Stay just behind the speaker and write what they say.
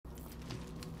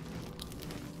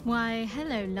Why,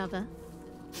 hello, lover.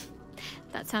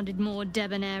 That sounded more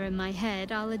debonair in my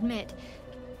head, I'll admit.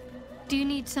 Do you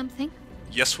need something?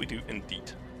 Yes, we do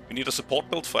indeed. We need a support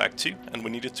build for Act 2, and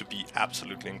we need it to be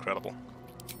absolutely incredible.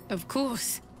 Of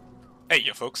course. Hey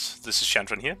you folks, this is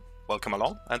Chandran here. Welcome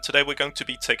along, and today we're going to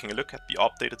be taking a look at the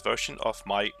updated version of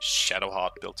my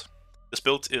Shadowheart build. This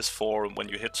build is for when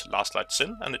you hit Last Light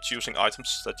Sin, and it's using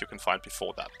items that you can find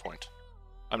before that point.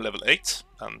 I'm level 8,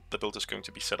 and the build is going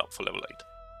to be set up for level 8.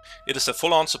 It is a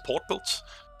full-on support build.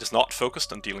 It is not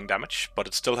focused on dealing damage, but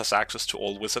it still has access to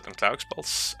all wizard and cleric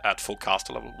spells at full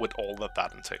caster level with all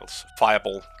that entails.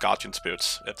 Fireball, guardian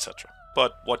spirits, etc.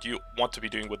 But what you want to be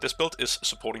doing with this build is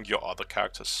supporting your other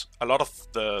characters. A lot of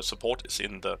the support is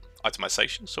in the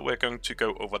itemization, so we're going to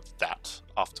go over that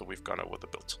after we've gone over the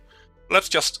build. Let's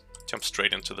just jump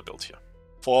straight into the build here.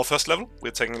 For our first level,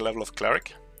 we're taking a level of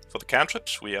Cleric. For the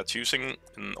cantrips, we are choosing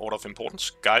in order of importance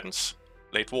Guidance,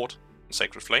 Late Ward, and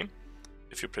Sacred Flame.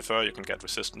 If you prefer, you can get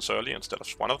Resistance early instead of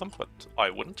one of them, but I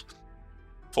wouldn't.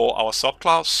 For our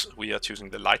subclass, we are choosing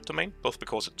the Light Domain, both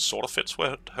because it sort of fits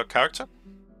with her character,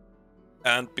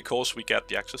 and because we get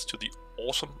the access to the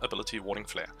awesome ability Warding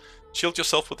Flare. Shield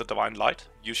yourself with the Divine Light,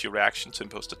 use your reaction to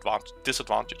impose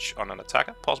disadvantage on an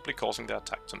attacker, possibly causing their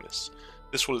attack to miss.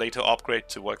 This will later upgrade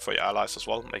to work for your allies as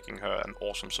well, making her an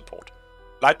awesome support.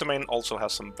 Light Domain also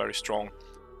has some very strong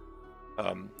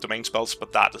domain spells,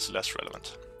 but that is less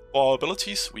relevant. For our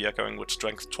abilities, we are going with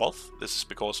Strength 12. This is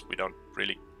because we don't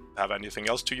really have anything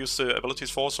else to use the abilities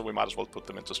for, so we might as well put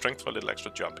them into Strength for a little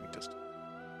extra jumping distance.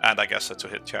 And I guess that's a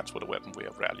hit chance with a weapon we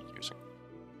are rarely using.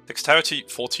 Dexterity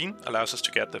 14 allows us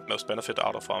to get the most benefit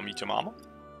out of our medium armor.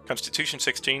 Constitution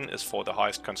 16 is for the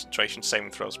highest concentration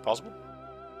saving throws possible.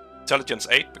 Intelligence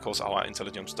 8, because our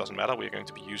intelligence doesn't matter, we are going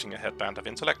to be using a headband of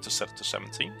intellect to set it to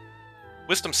 17.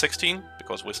 Wisdom 16,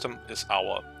 because wisdom is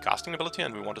our casting ability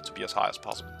and we want it to be as high as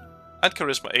possible. And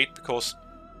charisma 8, because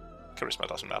charisma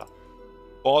doesn't matter.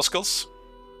 For our skills,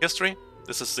 history,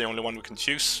 this is the only one we can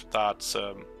choose that's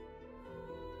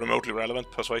remotely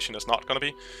relevant. Persuasion is not going to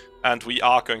be. And we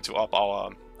are going to up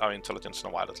our intelligence in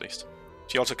a while at least.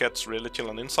 She also gets religion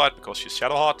and insight because she's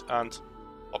Shadowheart, and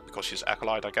or because she's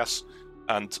acolyte, I guess,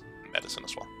 and medicine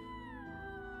as well.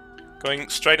 Going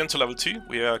straight into level 2,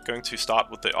 we are going to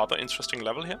start with the other interesting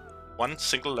level here. One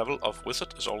single level of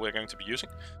Wizard is all we're going to be using.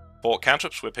 For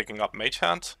cantrips, we're picking up Mage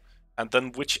Hand, and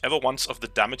then whichever ones of the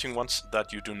damaging ones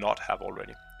that you do not have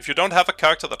already. If you don't have a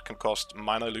character that can cast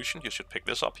Minor Illusion, you should pick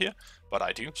this up here, but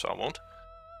I do, so I won't.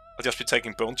 I'll just be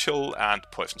taking Bone Chill and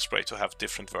Poison Spray to have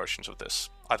different versions of this.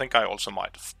 I think I also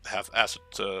might have Acid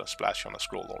Splash on a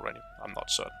scroll already, I'm not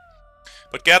certain.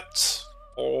 But get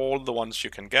all the ones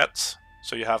you can get,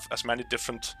 so you have as many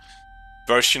different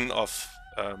versions of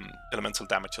elemental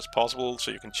damage as possible,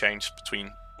 so you can change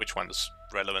between which one is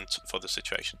relevant for the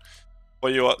situation.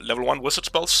 For your level 1 wizard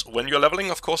spells, when you're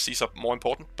leveling, of course, these are more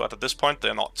important, but at this point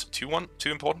they're not too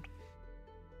important.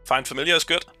 Find Familiar is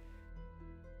good.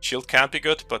 Shield can be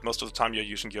good, but most of the time you're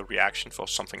using your reaction for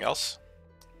something else.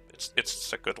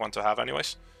 It's a good one to have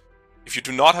anyways. If you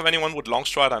do not have anyone with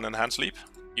Longstride and Enhanced Leap,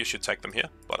 you should take them here,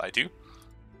 but I do.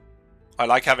 I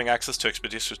like having access to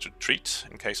Expeditious Retreat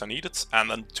in case I need it,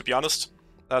 and then, to be honest,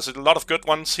 there's a lot of good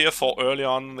ones here for early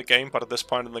on in the game, but at this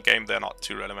point in the game they're not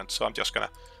too relevant, so I'm just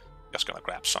gonna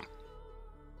grab some.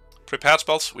 Prepared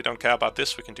spells, we don't care about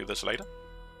this, we can do this later.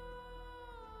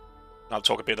 I'll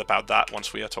talk a bit about that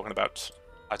once we are talking about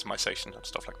itemization and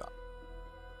stuff like that.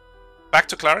 Back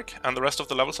to Cleric, and the rest of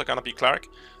the levels are gonna be Cleric.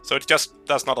 So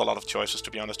there's not a lot of choices,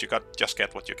 to be honest. You just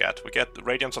get what you get. We get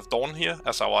Radiance of Dawn here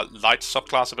as our light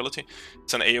subclass ability.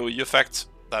 It's an AoE effect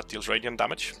that deals radiant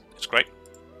damage. It's great.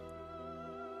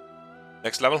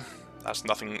 Next level, there's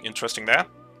nothing interesting there.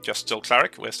 Just still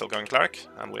Cleric. We're still going Cleric,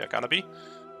 and we are gonna be.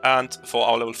 And for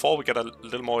our level 4, we get a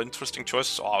little more interesting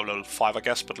choices. Or our level 5, I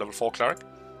guess, but level 4 Cleric.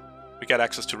 We get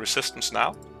access to Resistance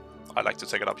now. I like to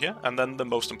take it up here. And then the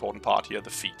most important part here, the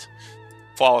feat.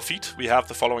 For our feat, we have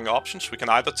the following options. We can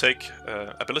either take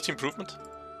Ability Improvement,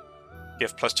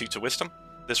 give +2 to Wisdom.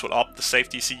 This will up the save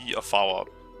DC of our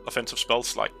offensive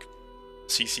spells like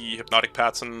CC, Hypnotic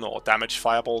Pattern, or Damage,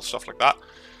 Fireball, stuff like that.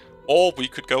 Or we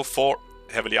could go for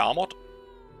Heavily Armored,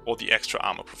 or the extra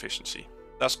armor proficiency.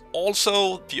 There's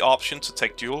also the option to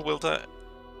take Dual Wielder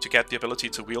to get the ability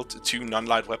to wield 2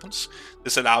 non-light weapons.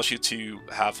 This allows you to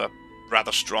have a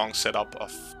rather strong setup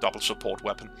of double support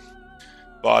weapon.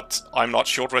 But I'm not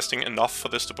short resting enough for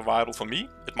this to be viable for me.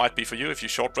 It might be for you if you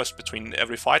short rest between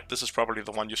every fight. This is probably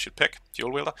the one you should pick,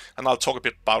 Dual Wielder, and I'll talk a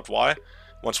bit about why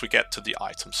once we get to the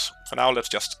items. For now, let's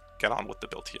just get on with the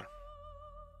build here.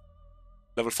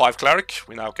 Level 5 Cleric,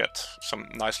 we now get some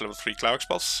nice level 3 Cleric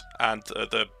spells, and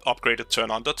the upgraded Turn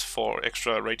Undead for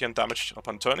extra radiant damage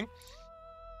upon turning.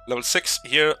 Level 6,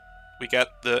 here we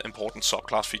get the important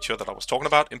subclass feature that I was talking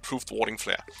about, Improved Warding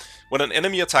Flare. When an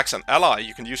enemy attacks an ally,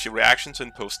 you can use your reaction to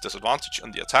impose disadvantage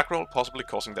on the attack roll, possibly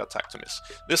causing the attack to miss.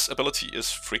 This ability is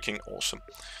freaking awesome.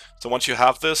 So once you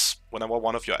have this, whenever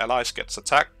one of your allies gets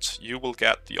attacked, you will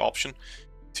get the option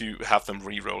to have them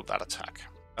reroll that attack.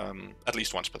 At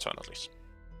least once per turn, at least.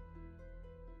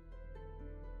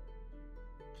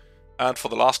 And for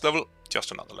the last level,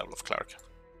 just another level of Cleric.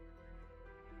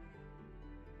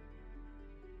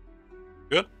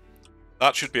 Good.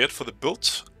 That should be it for the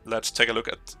build. Let's take a look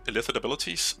at elithid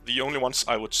abilities. The only ones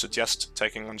I would suggest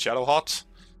taking on Shadowheart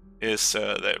is,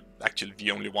 actually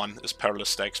the only one is Perilous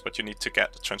Stakes, but you need to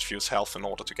get Transfuse Health in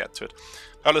order to get to it.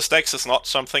 Perilous Stakes is not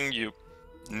something you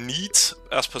need,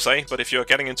 as per se, but if you're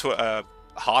getting into a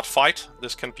hard fight,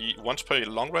 this can be once per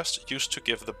long rest, used to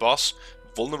give the boss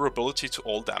vulnerability to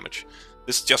all damage.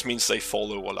 This just means they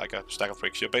fall over like a stack of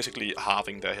bricks. You're basically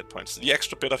halving their hit points. The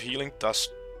extra bit of healing does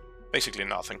basically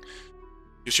nothing.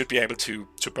 You should be able to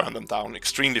burn them down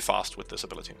extremely fast with this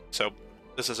ability. So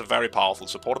this is a very powerful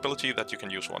support ability that you can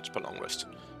use once per long rest.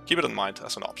 Keep it in mind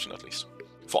as an option at least.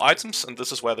 For items, and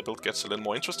this is where the build gets a little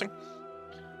more interesting,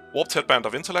 Warped Headband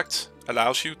of Intellect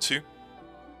allows you to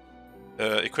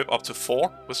equip up to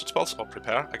 4 wizard spells, or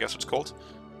prepare, I guess it's called.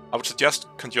 I would suggest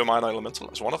Conjure Minor Elemental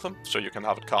as one of them, so you can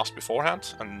have it cast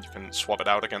beforehand, and you can swap it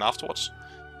out again afterwards.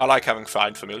 I like having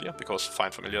Find Familiar, because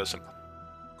Find Familiar is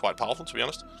quite powerful, to be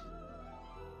honest.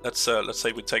 Let's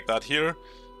say we take that here.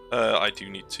 I do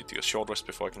need to do a short rest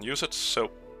before I can use it,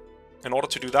 so in order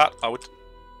to do that, I would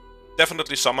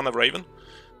definitely summon a Raven.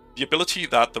 The ability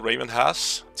that the Raven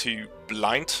has to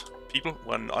blind people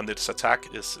when on its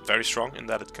attack is very strong in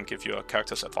that it can give your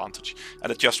character's advantage,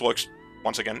 and it just works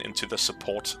once again into the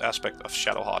support aspect of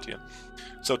Shadowheart here.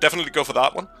 So definitely go for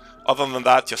that one. Other than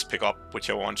that, just pick up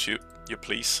whichever ones you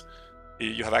please.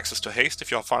 You have access to haste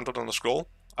if you have found it on a scroll.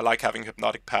 I like having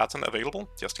Hypnotic Pattern available,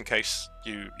 just in case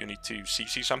you need to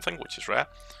CC something, which is rare.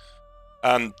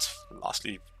 And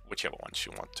lastly, whichever ones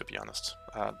you want, to be honest.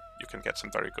 You can get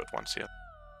some very good ones here.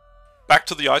 Back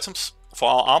to the items. For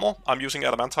our armor, I'm using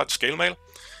Adamantite Scalemail.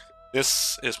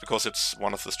 This is because it's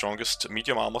one of the strongest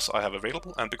medium armors I have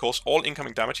available, and because all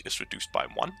incoming damage is reduced by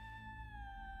 1.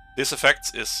 This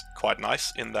effect is quite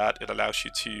nice in that it allows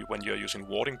you to, when you're using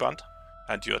Warding Bond,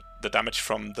 and the damage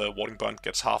from the Warding Bond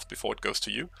gets halved before it goes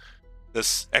to you,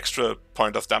 this extra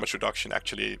point of damage reduction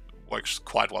actually works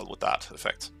quite well with that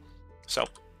effect. So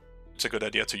it's a good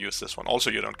idea to use this one. Also,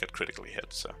 you don't get critically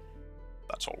hit, so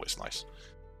that's always nice.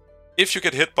 If you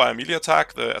get hit by a melee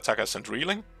attack, the attacker is sent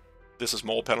reeling. This is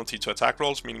more penalty to attack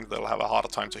rolls, meaning they'll have a harder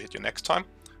time to hit you next time,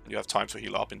 and you have time to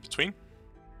heal up in between.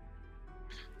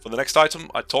 For the next item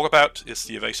I talk about is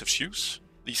the Evasive Shoes.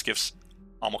 These gives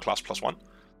armor class +1.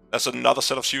 There's another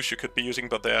set of shoes you could be using,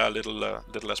 but they're a little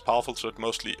less powerful, so it's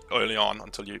mostly early on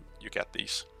until you get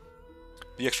these.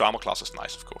 The extra armor class is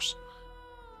nice, of course.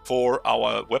 For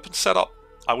our weapon setup,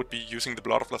 I would be using the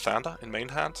Blood of Lathander in main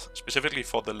hand, specifically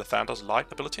for the Lathander's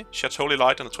Light ability. Sheds Holy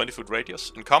Light in a 20-foot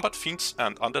radius. In combat, fiends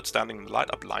and undead standing in the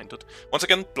light are blinded. Once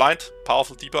again, blind,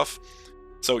 powerful debuff.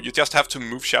 So you just have to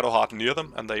move Shadowheart near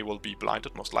them and they will be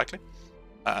blinded, most likely.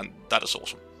 And that is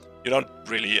awesome. You don't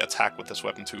really attack with this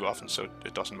weapon too often, so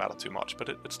it doesn't matter too much, but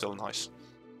it's still nice.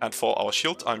 And for our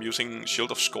shield, I'm using Shield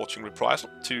of Scorching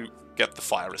Reprisal to get the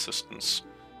fire resistance.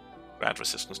 Grant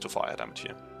resistance to fire damage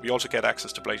here. We also get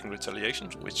access to Blazing Retaliation,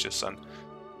 which is a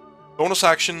bonus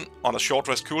action on a short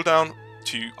rest cooldown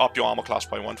to up your armor class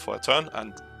by 1 for a turn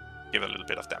and give a little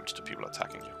bit of damage to people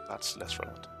attacking you. That's less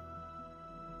relevant.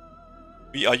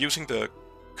 We are using the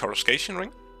Coruscation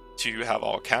Ring to have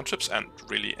our cantrips and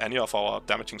really any of our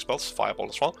damaging spells, Fireball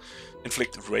as well,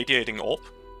 inflict Radiating Orb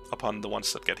upon the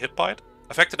ones that get hit by it.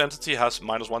 Affected entity has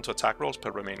 -1 to attack rolls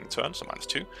per remaining turn, so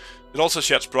 -2. It also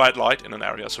sheds bright light in an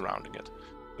area surrounding it.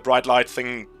 The bright light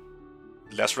thing,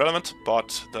 less relevant, but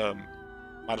the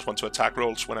 -1 to attack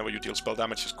rolls whenever you deal spell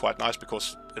damage is quite nice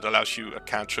because it allows you a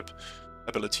cantrip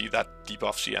ability that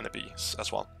debuffs the enemies as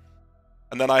well.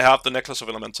 And then I have the Necklace of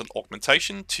Elemental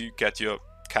Augmentation to get your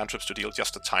cantrips to deal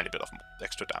just a tiny bit of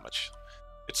extra damage.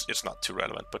 It's not too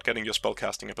relevant, but getting your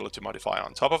spellcasting ability modifier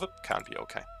on top of it can be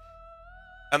okay.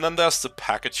 And then there's the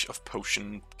package of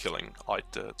potion killing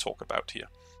I'd talk about here.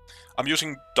 I'm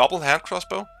using double hand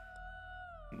crossbow,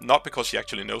 not because she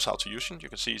actually knows how to use it. You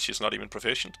can see she's not even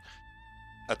proficient.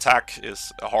 Attack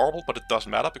is horrible, but it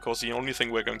doesn't matter because the only thing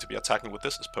we're going to be attacking with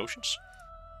this is potions.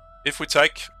 If we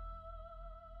take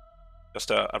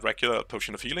just a regular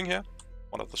potion of healing here,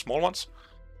 one of the small ones,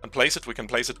 and place it, we can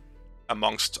place it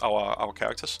amongst our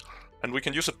characters. And we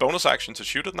can use a bonus action to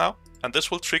shoot it now, and this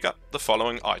will trigger the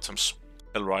following items.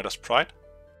 Hellrider's Pride.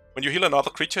 When you heal another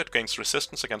creature, it gains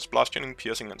resistance against bludgeoning,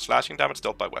 piercing, and slashing damage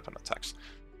dealt by weapon attacks.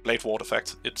 Blade Ward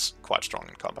effect, it's quite strong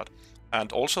in combat.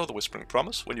 And also the Whispering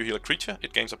Promise. When you heal a creature,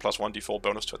 it gains a +1d4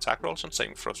 bonus to attack rolls and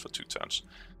saving throws for 2 turns.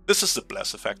 This is the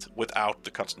Bless effect without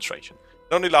the concentration.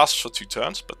 It only lasts for 2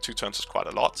 turns, but 2 turns is quite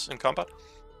a lot in combat.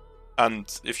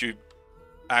 And if you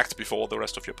act before the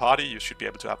rest of your party, you should be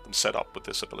able to have them set up with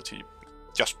this ability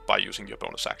just by using your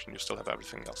bonus action. You still have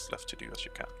everything else left to do as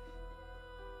you can.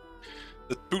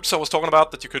 The boots I was talking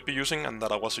about that you could be using and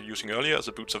that I was using earlier is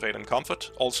the Boots of Aid and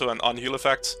Comfort. Also an unheal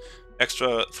effect,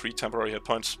 extra 3 temporary hit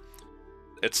points.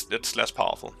 It's less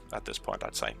powerful at this point,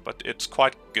 I'd say, but it's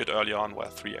quite good early on where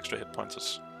 3 extra hit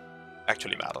points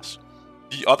actually matters.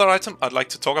 The other item I'd like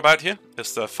to talk about here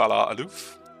is the Falar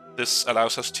Aloof. This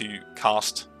allows us to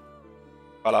cast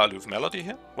Falar Aloof Melody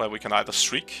here, where we can either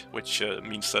Shriek, which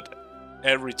means that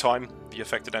every time the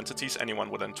affected entities, anyone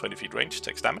within 20 feet range,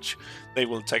 takes damage, they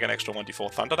will take an extra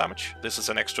 1d4 thunder damage. This is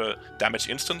an extra damage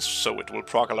instance, so it will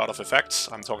proc a lot of effects.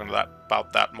 I'm talking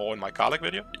about that more in my Cleric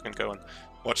video. You can go and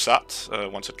watch that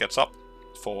once it gets up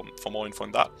for more info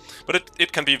on that. But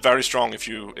it can be very strong if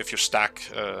you stack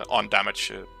on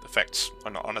damage effects,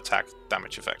 on attack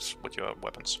damage effects with your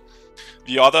weapons.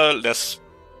 The other, less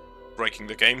breaking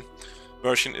the game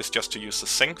version, is just to use the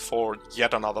Sing for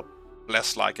yet another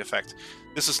Bless-like effect.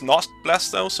 This is not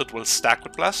Bless though, so it will stack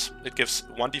with Bless. It gives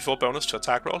 1d4 bonus to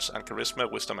attack rolls and Charisma,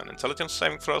 Wisdom and Intelligence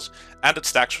saving throws, and it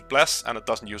stacks with Bless, and it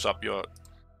doesn't use up your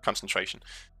concentration.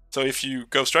 So if you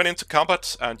go straight into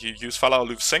combat and you use Falar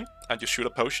Aloof Sing and you shoot a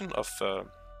potion of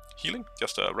healing,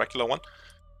 just a regular one,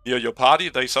 near your party,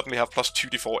 they suddenly have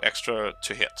 +2d4 extra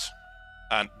to hit.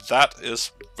 And that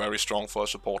is very strong for a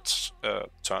support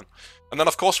turn. And then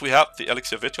of course we have the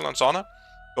Elixir Vigilance on her,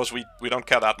 because we don't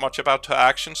care that much about her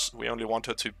actions. We only want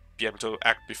her to be able to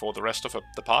act before the rest of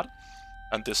the party,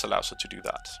 and this allows her to do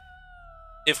that.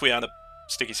 If we are in a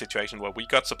sticky situation where we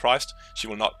got surprised, she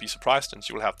will not be surprised, and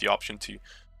she will have the option to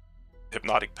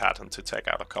Hypnotic Pattern to take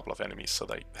out a couple of enemies, so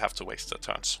they have to waste their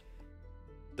turns.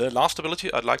 The last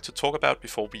ability I'd like to talk about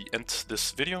before we end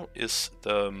this video is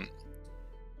the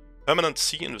permanent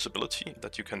sea invisibility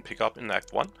that you can pick up in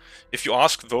Act 1. If you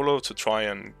ask Volo to try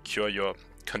and cure your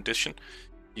condition,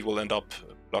 he will end up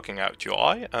blocking out your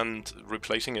eye, and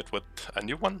replacing it with a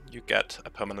new one, you get a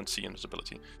permanent sea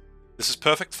invisibility. This is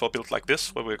perfect for a build like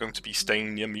this, where we're going to be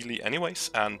staying near melee anyways,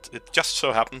 and it just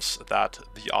so happens that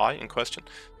the eye in question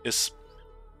is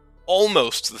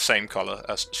almost the same color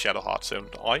as Shadowheart's own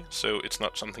eye, so it's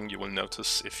not something you will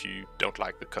notice if you don't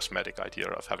like the cosmetic idea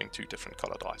of having 2 different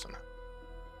colored eyes on her.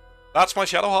 That's my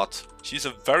Shadowheart. She's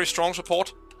a very strong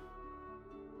support.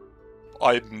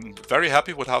 I'm very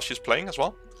happy with how she's playing as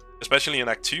well, especially in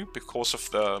Act 2 because of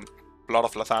the Blood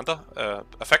of Lathander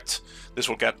effect. This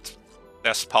will get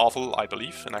less powerful, I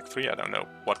believe, in Act 3. I don't know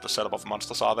what the setup of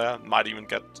monsters are there. Might even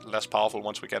get less powerful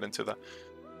once we get into the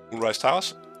Moonrise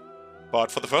Towers.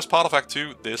 But for the first part of Act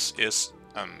 2, this is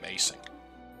amazing.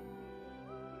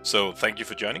 So thank you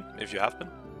for joining, if you have been.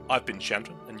 I've been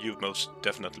Chandran, and you've most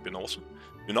definitely been awesome.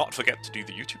 Do not forget to do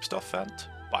the YouTube stuff, and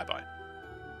bye-bye.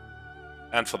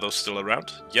 And for those still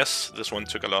around, yes, this one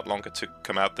took a lot longer to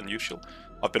come out than usual.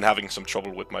 I've been having some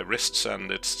trouble with my wrists,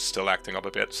 and it's still acting up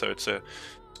a bit, so it's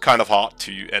kind of hard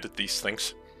to edit these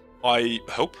things. I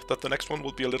hope that the next one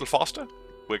will be a little faster.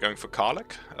 We're going for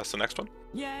Cleric as the next one.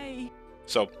 Yay!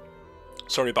 So,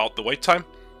 sorry about the wait time,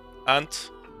 and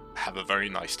have a very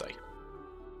nice day.